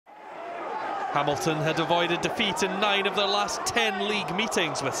Hamilton had avoided defeat in 9 of their last 10 league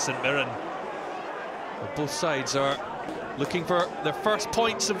meetings with St Mirren. Both sides are looking for their first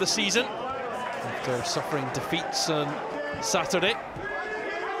points of the season after suffering defeats on Saturday.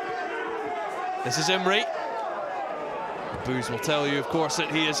 This is Imrie. The boos will tell you, of course, that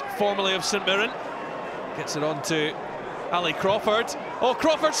he is formerly of St Mirren. Gets it on to Ali Crawford. Oh,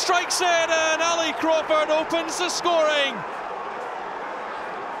 Crawford strikes it, and Ali Crawford opens the scoring.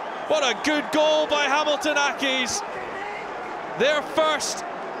 What a good goal by Hamilton Accies. Their first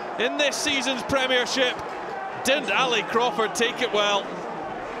in this season's Premiership. Didn't Ali Crawford take it well?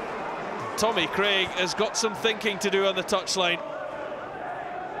 Tommy Craig has got some thinking to do on the touchline.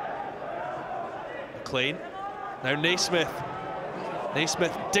 McLean. Now Naismith.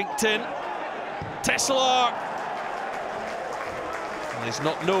 Naismith dinked in. Tesselar. And he's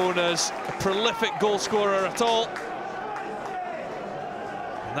not known as a prolific goal scorer at all.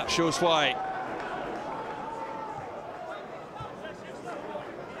 And that shows why.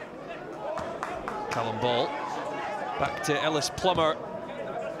 Callum Ball. Back to Ellis Plummer,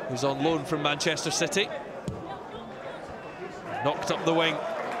 who's on loan from Manchester City. Knocked up the wing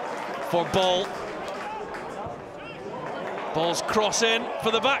for Ball. Ball's cross in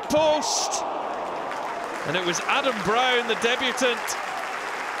for the back post. And it was Adam Brown, the debutant,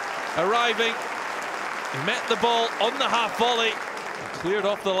 arriving. He met the ball on the half volley and cleared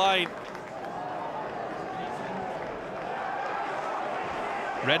off the line.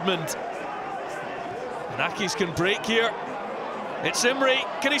 Redmond. And Accies can break here. It's Imrie.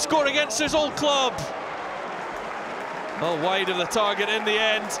 Can he score against his old club? Well, wide of the target in the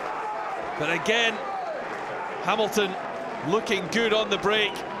end. But again, Hamilton looking good on the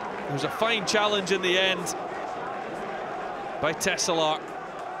break. It was a fine challenge in the end by Tesselar.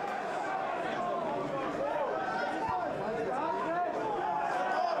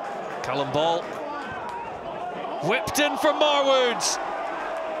 Callum Ball. Whipped in from Marwoods.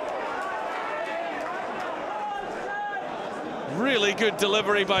 Really good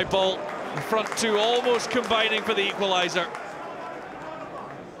delivery by Ball. The front two almost combining for the equaliser.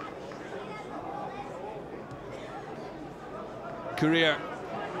 Courier.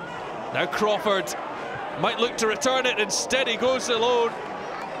 Now Crawford might look to return it. Instead he goes alone.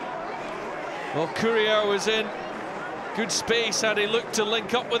 Well, Courier was in good space had he looked to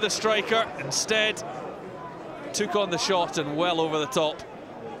link up with the striker. Instead took on the shot and well over the top.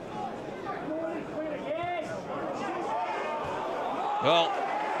 Well,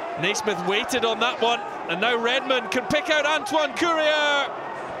 Naismith waited on that one, and now Redmond can pick out Antoine Courier.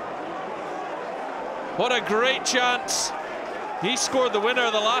 What a great chance. He scored the winner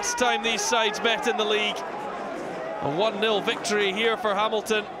the last time these sides met in the league. A 1-0 victory here for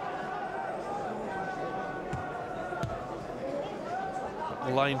Hamilton. The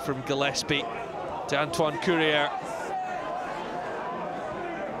line from Gillespie to Antoine Courier.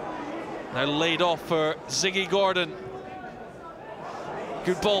 Now laid off for Ziggy Gordon.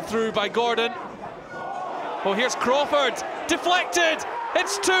 Good ball through by Gordon. Oh, here's Crawford. Deflected.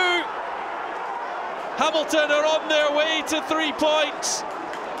 It's 2. Hamilton are on their way to 3 points.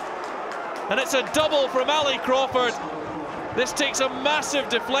 And it's a double from Ali Crawford. This takes a massive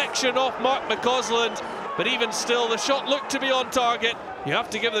deflection off Marc McAusland. But even still, the shot looked to be on target. You have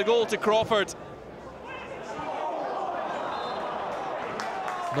to give the goal to Crawford.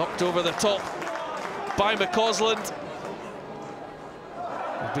 Knocked over the top by McAusland.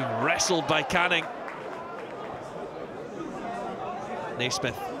 Being wrestled by Canning.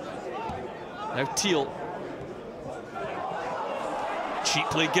 Naismith. Now Teal.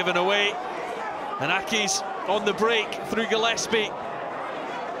 Cheaply given away. And Accies on the break through Gillespie.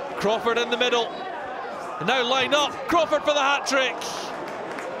 Crawford in the middle. And now line up. Crawford for the hat-trick.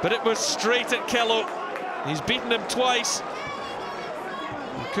 But it was straight at Kello. He's beaten him twice.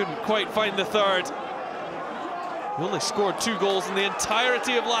 He couldn't quite find the third. He only scored 2 goals in the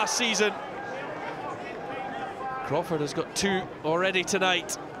entirety of last season. Crawford has got 2 already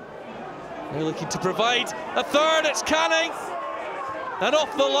tonight. They're looking to provide a third. It's Canning. And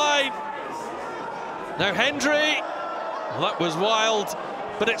off the line. Now Hendry. Well, that was wild.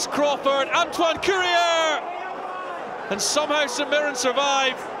 But it's Crawford. Antoine Courier. And somehow St Mirren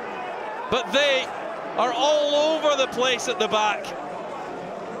survive. But they are all over the place at the back.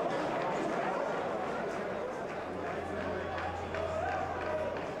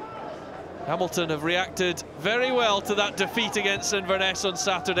 Hamilton have reacted very well to that defeat against Inverness on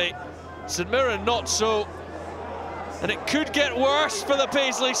Saturday. St Mirren not so. And it could get worse for the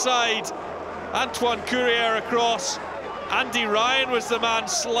Paisley side. Antoine Courier across. Andy Ryan was the man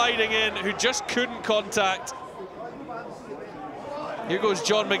sliding in who just couldn't contact. Here goes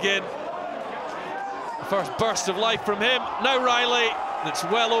John McGinn. First burst of life from him. Now Riley, that's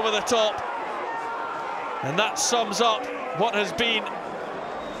well over the top. And that sums up what has been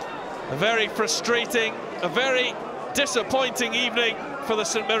a very frustrating, a very disappointing evening for the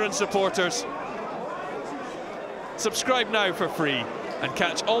St Mirren supporters. Subscribe now for free and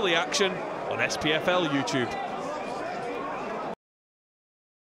catch all the action on SPFL YouTube.